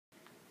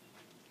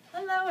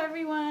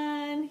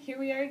everyone, here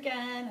we are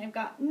again. I've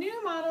got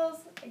new models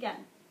again.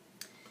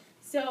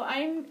 So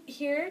I'm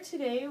here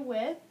today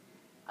with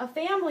a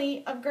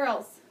family of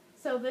girls.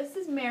 So this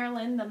is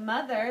Marilyn, the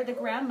mother, the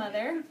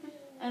grandmother,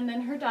 and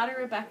then her daughter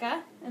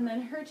Rebecca, and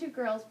then her two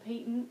girls,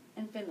 Peyton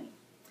and Finley.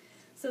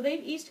 So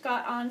they've each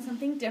got on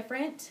something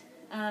different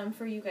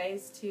for you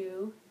guys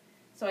to,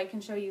 so I can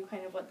show you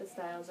kind of what the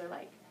styles are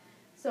like.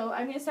 So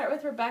I'm going to start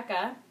with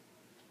Rebecca,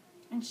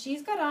 and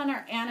she's got on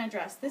our Anna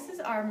dress. This is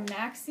our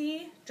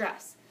maxi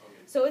dress.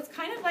 So it's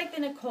kind of like the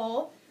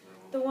Nicole,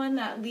 the one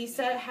that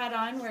Lisa had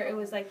on, where it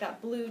was like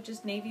that blue,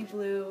 just navy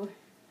blue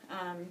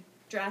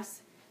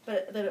dress,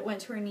 but that it went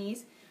to her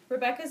knees.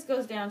 Rebecca's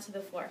goes down to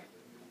the floor.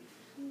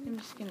 I'm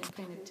just going to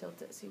kind of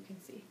tilt it so you can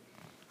see.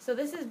 So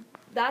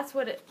that's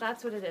what it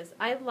is.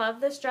 I love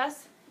this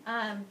dress.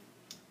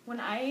 When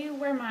I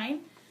wear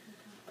mine,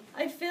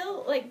 I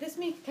feel like this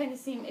may kind of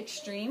seem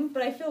extreme,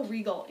 but I feel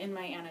regal in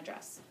my Anna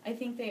dress. I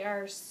think they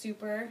are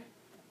super,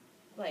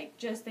 like,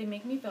 they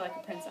make me feel like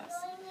a princess.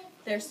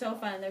 They're so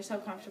fun, they're so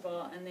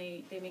comfortable, and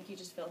they make you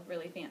just feel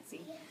really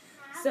fancy.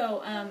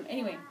 So,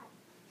 anyway,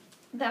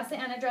 that's the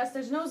Anna dress.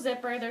 There's no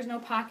zipper, there's no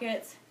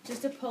pockets,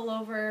 just a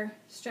pullover,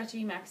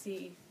 stretchy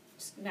maxi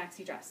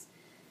dress.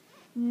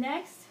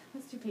 Next,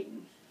 let's do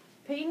Peyton.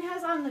 Peyton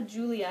has on the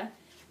Julia.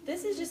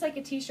 This is just like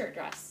a t-shirt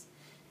dress.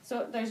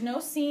 So there's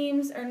no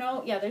seams,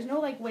 there's no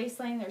like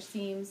waistline, there's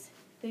seams.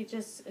 They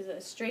just is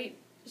a straight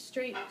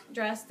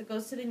dress that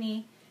goes to the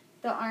knee.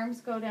 The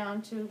arms go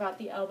down to about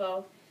the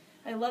elbow.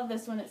 I love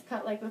this one. It's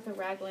cut like with a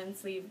raglan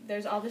sleeve.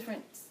 There's all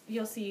different,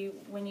 you'll see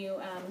when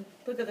you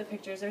look at the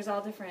pictures, there's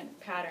all different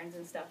patterns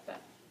and stuff.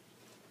 But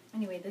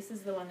anyway, this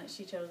is the one that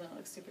she chose, and it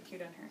looks super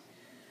cute on her.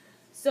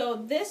 So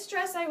this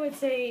dress, I would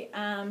say,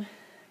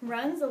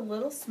 runs a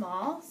little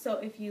small. So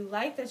if you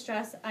like this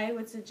dress, I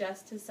would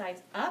suggest to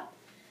size up.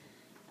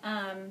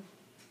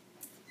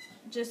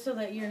 Just so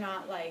that you're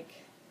not like,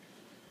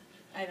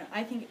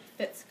 I think it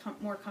fits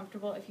more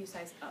comfortable if you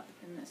size up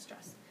in this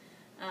dress.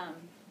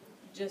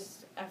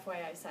 Just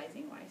FYI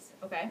sizing wise,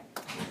 okay?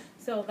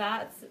 So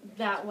that's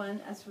that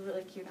one. That's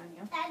really cute on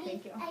you.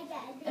 Thank you.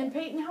 And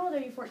Peyton, how old are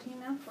you? 14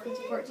 now?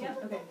 14.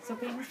 Okay, so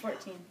Peyton's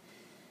 14.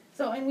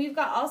 So, and we've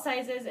got all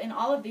sizes in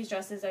all of these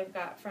dresses. I've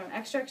got from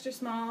extra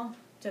small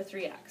to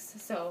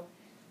 3X. So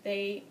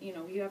they,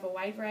 you have a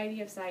wide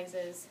variety of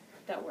sizes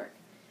that work.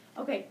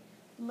 Okay,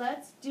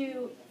 let's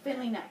do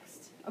Finley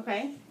next,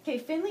 okay? Okay,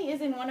 Finley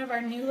is in one of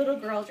our new little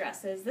girl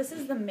dresses. This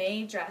is the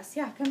May dress.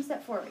 Yeah, come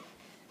step forward.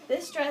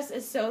 This dress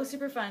is so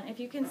super fun. If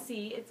you can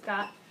see, it's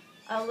got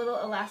a little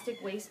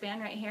elastic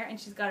waistband right here, and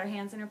she's got her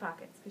hands in her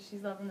pockets because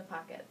she's loving the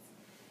pockets.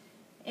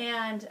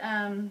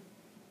 And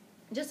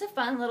just a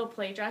fun little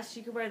play dress.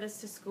 She could wear this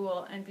to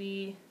school and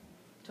be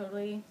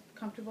totally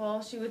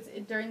comfortable. She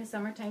would, during the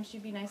summertime,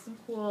 she'd be nice and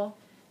cool.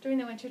 During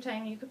the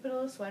wintertime, you could put a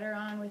little sweater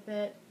on with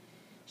it.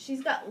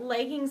 She's got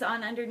leggings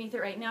on underneath it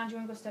right now. Do you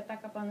want to go step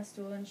back up on the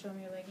stool and show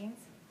me your leggings?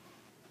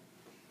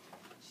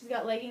 She's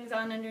got leggings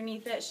on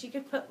underneath it. She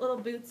could put little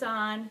boots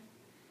on,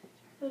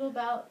 little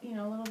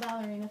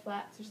ballerina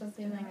flats or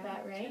something like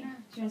that, right?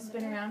 Do you want to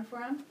spin around for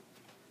them?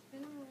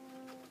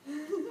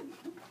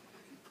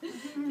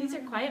 These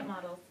are quiet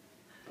models.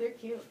 They're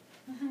cute.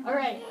 All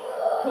right,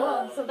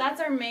 cool. So that's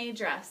our May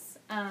dress.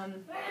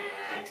 And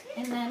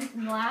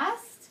then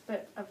last,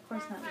 but of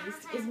course not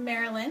least, is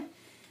Marilyn.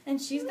 And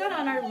she's got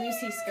on our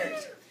Lucy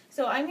skirt.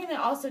 So I'm going to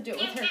also do it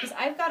with her because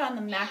I've got on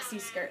the maxi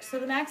skirt. So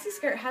the maxi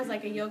skirt has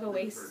like a yoga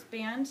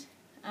waistband.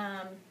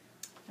 I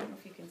don't know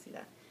if you can see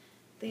that.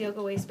 The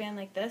yoga waistband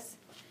like this.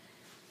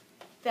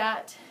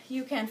 That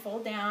you can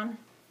fold down.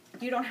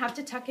 You don't have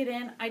to tuck it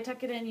in. I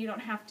tuck it in. You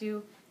don't have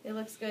to. It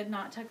looks good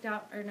not tucked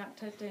out or not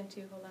tucked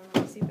into. Hold on,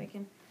 let me see if I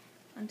can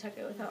untuck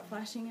it without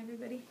flashing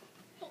everybody.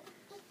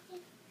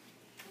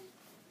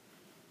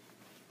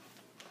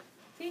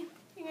 See?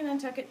 You can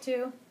untuck it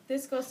too.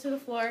 This goes to the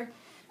floor.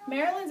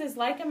 Marilyn's is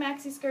like a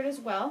maxi skirt as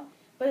well,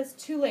 but it's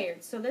 2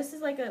 layered. So this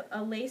is like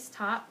a lace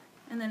top,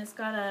 and then it's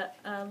got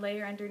a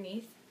layer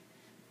underneath,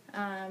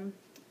 kind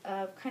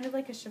of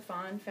like a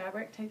chiffon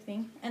fabric type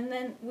thing. And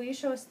then will you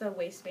show us the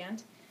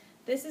waistband?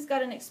 This has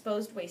got an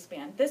exposed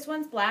waistband. This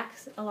one's black.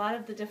 A lot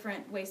of the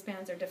different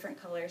waistbands are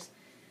different colors,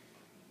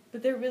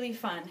 but they're really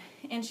fun.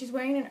 And she's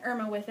wearing an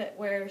Irma with it,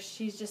 where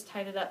she's just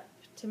tied it up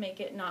to make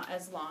it not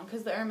as long,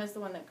 because the Irma is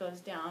the one that goes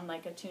down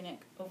like a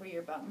tunic over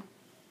your bum.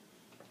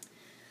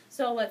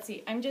 So let's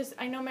see.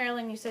 I know,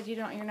 Marilyn, you said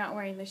you're not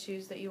wearing the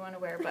shoes that you want to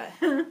wear, but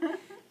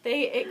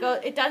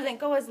it doesn't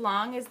go as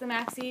long as the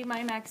maxi.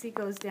 My maxi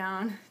goes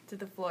down to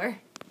the floor.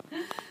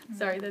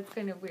 Sorry, that's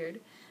kind of weird.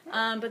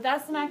 But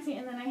that's the maxi.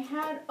 And then I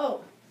had,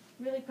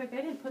 really quick, I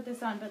didn't put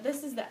this on, but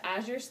this is the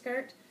Azure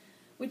skirt,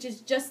 which is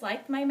just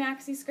like my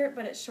maxi skirt,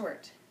 but it's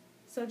short.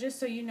 So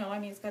just so you know,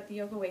 it's got the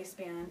yoga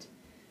waistband.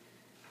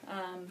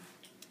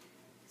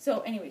 So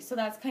anyway, so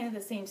that's kind of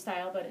the same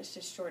style, but it's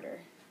just shorter,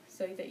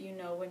 so that you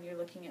know when you're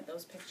looking at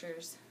those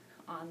pictures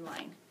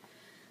online.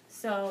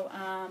 So,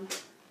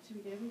 should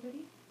we get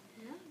everybody?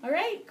 Yeah. All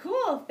right,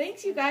 cool.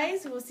 Thanks, you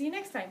guys. We'll see you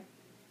next time.